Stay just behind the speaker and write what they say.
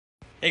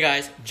Hey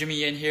guys, Jimmy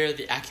Yin here,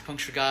 the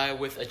acupuncture guy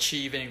with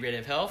Achieve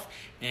Integrative Health,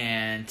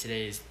 and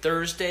today is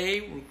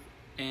Thursday,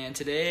 and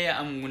today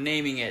I'm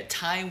naming it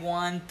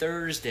Taiwan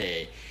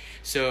Thursday.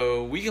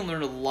 So we can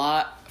learn a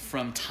lot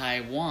from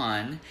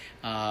Taiwan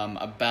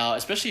about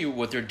especially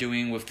what they're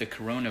doing with the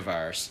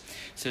coronavirus.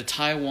 So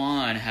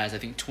Taiwan has, I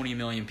think, 20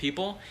 million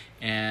people,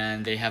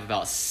 and they have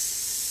about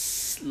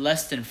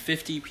less than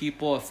 50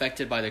 people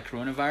affected by the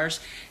coronavirus,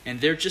 and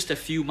they're just a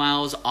few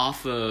miles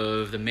off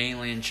of the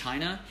mainland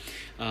China.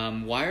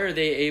 Why are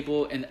they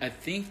able, and I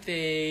think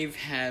they've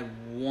had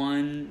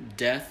one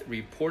death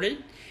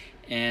reported,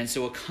 and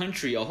so a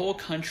whole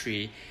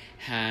country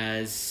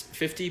has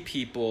 50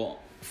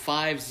 people,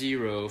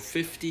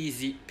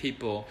 50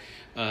 people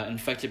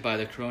infected by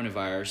the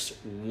coronavirus,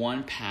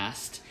 one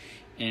passed,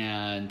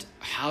 and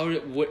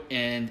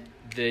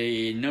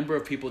the number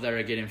of people that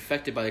are getting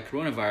infected by the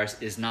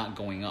coronavirus is not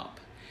going up.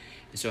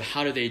 And so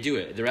how do they do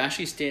it? They're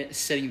actually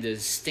setting the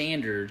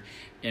standard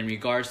in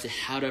regards to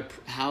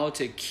how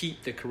to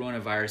keep the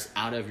coronavirus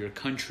out of your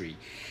country.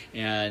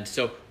 And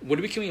so what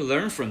can we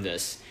learn from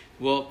this?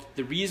 Well,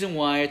 the reason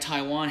why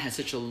Taiwan has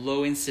such a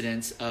low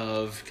incidence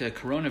of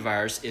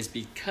coronavirus is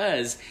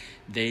because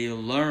they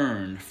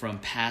learn from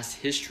past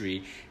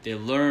history. They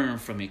learn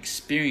from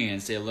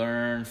experience. They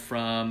learn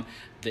from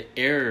the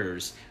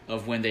errors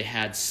of when they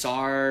had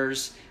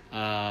SARS.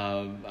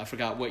 I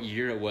forgot what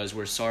year it was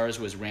where SARS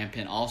was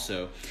rampant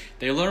also.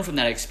 They learned from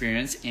that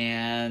experience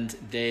and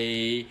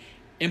they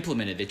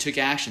implemented. They took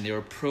action. They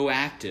were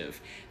proactive.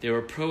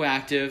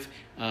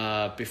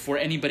 Before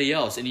anybody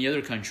else, any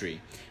other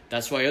country.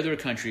 That's why other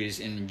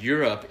countries in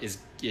Europe is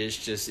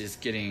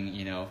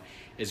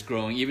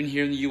growing. Even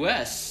here in the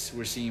U.S.,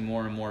 we're seeing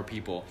more and more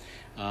people.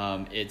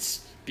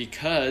 It's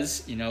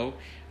because the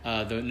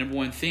number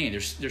one thing.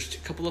 There's a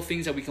couple of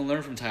things that we can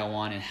learn from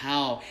Taiwan and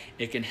how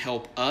it can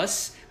help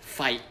us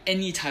fight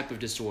any type of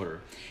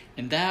disorder.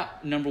 And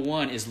that number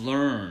one is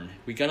learn.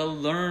 We got to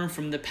learn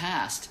from the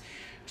past.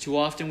 Too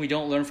often we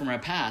don't learn from our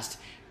past.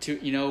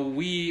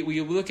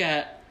 We look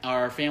at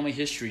our family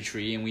history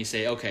tree and we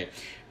say, okay,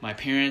 my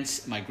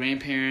parents, my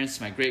grandparents,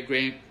 my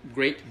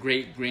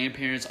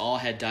great-great-great-grandparents all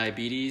had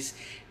diabetes,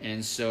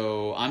 and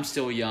so I'm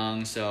still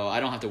young, so I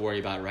don't have to worry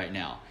about it right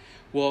now.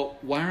 Well,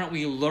 why aren't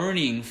we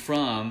learning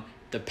from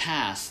the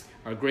past,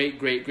 our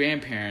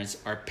great-great-grandparents,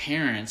 our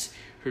parents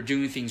who are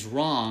doing things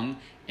wrong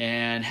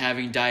and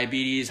having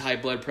diabetes, high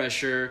blood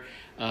pressure,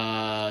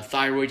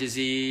 thyroid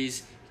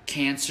disease,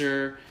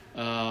 cancer,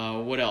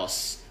 what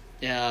else?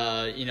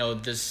 Why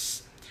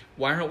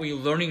aren't we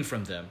learning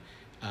from them?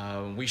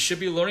 We should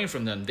be learning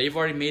from them. They've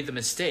already made the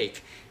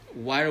mistake.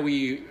 Why are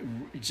we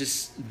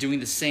just doing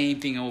the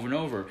same thing over and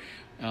over?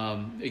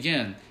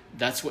 Again,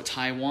 that's what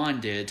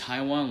Taiwan did.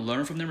 Taiwan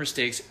learned from their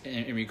mistakes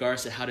in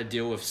regards to how to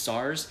deal with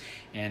SARS,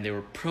 and they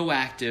were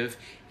proactive,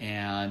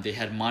 and they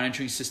had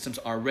monitoring systems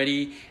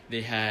already.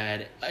 They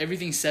had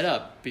everything set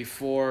up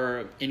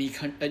before any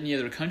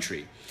other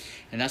country,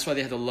 and that's why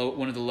they had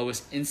one of the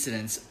lowest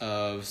incidence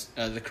of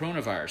the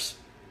coronavirus.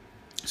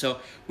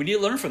 So we need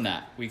to learn from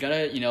that. We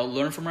gotta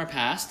learn from our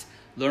past,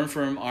 learn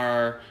from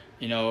our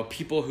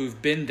people who've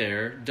been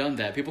there, done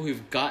that, people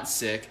who've got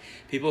sick,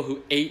 people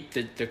who ate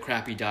the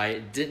crappy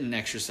diet, didn't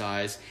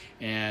exercise,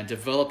 and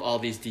develop all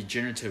these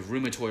degenerative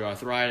rheumatoid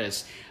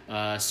arthritis,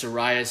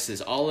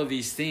 psoriasis. All of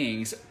these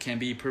things can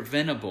be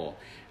preventable,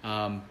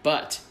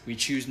 but we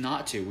choose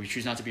not to. We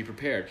choose not to be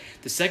prepared.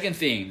 The second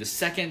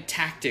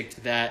tactic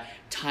that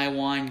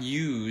Taiwan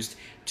used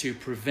to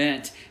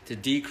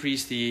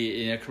decrease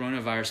the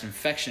coronavirus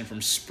infection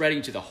from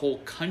spreading to the whole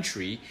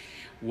country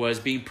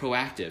was being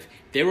proactive.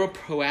 They were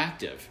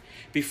proactive.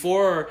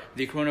 Before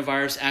the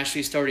coronavirus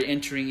actually started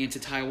entering into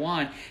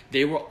Taiwan,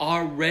 they were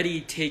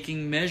already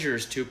taking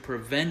measures to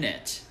prevent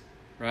it,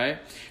 right?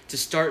 To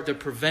start the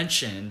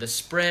prevention, the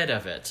spread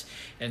of it.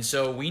 And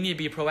so we need to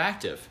be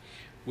proactive.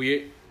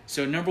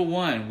 So number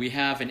one, we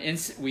have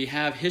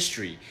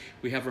history.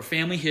 We have our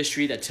family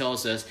history that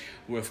tells us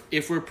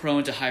if we're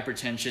prone to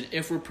hypertension,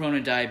 if we're prone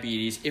to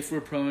diabetes, if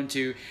we're prone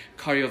to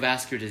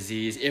cardiovascular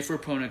disease, if we're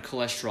prone to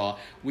cholesterol.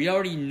 We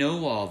already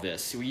know all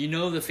this. You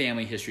know the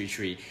family history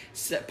tree.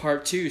 Step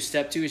two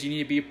is you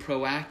need to be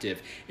proactive.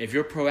 If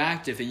you're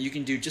proactive, then you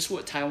can do just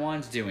what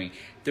Taiwan's doing.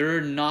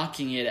 They're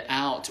knocking it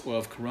out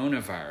of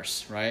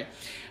coronavirus, right?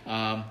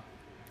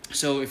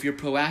 So if you're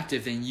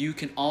proactive, then you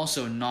can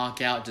also knock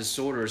out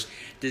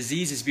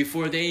diseases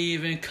before they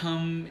even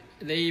come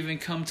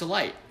to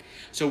light.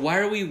 So why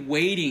are we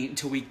waiting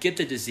until we get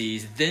the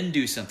disease, then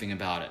do something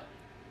about it?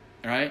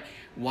 All right?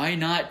 Why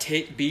not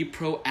be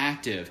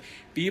proactive?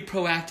 Be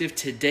proactive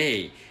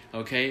today,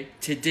 okay?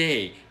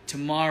 Today,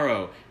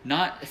 tomorrow,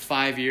 not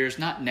 5 years,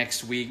 not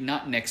next week,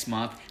 not next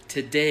month.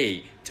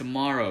 Today,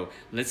 tomorrow,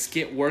 let's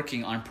get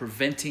working on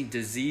preventing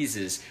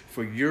diseases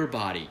for your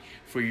body.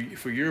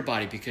 For your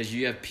body, because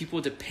you have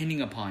people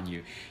depending upon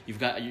you. You've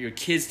got your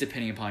kids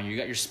depending upon you. You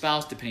got your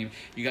spouse depending.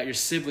 You got your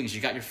siblings. You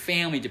got your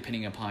family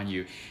depending upon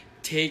you.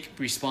 Take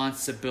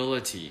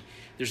responsibility.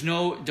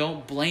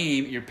 Don't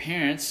blame your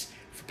parents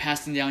for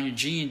passing down your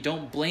gene.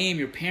 Don't blame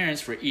your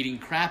parents for eating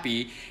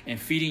crappy and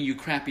feeding you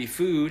crappy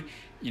food.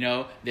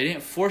 They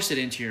didn't force it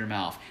into your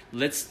mouth.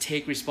 Let's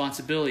take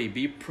responsibility,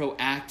 be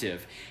proactive.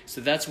 So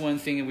that's one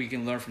thing that we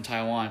can learn from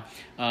Taiwan.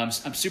 I'm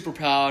super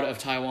proud of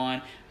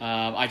Taiwan.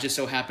 I just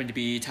so happen to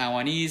be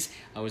Taiwanese.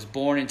 I was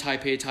born in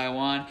Taipei,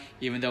 Taiwan,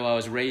 even though I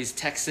was raised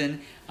Texan.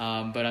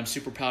 But I'm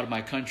super proud of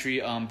my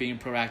country being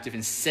proactive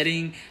and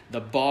setting the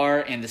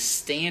bar and the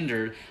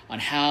standard on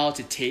how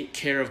to take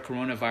care of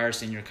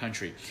coronavirus in your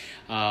country.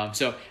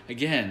 So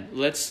again,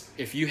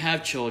 if you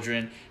have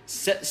children,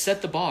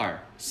 set the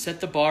bar. Set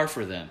the bar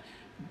for them.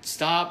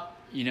 Stop,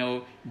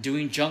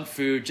 doing junk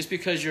food. Just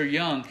because you're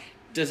young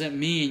doesn't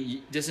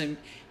mean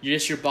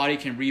your body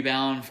can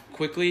rebound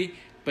quickly,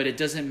 but it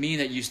doesn't mean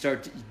that you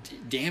start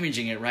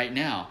damaging it right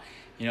now.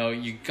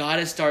 You got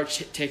to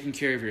start taking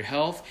care of your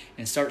health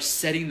and start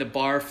setting the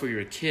bar for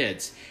your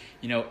kids.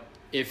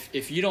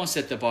 If you don't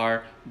set the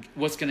bar,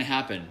 what's going to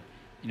happen?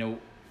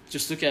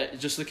 Just look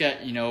at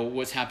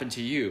what's happened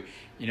to you.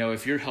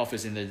 If your health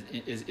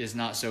is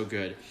not so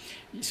good.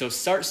 So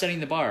start setting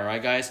the bar, all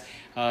right, guys?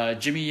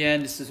 Jimmy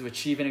Yen, this is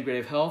Achieve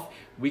Integrative Health.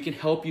 We can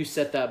help you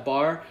set that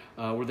bar.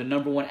 We're the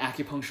 #1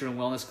 acupuncture and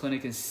wellness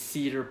clinic in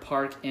Cedar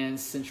Park and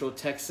Central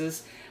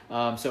Texas.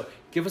 So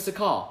give us a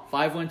call,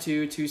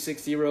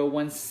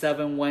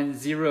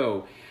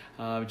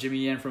 512-260-1710. Jimmy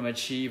Yen from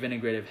Achieve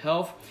Integrative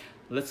Health.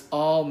 Let's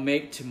all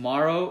make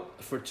tomorrow.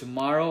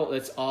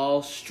 Let's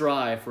all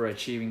strive for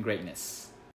achieving greatness.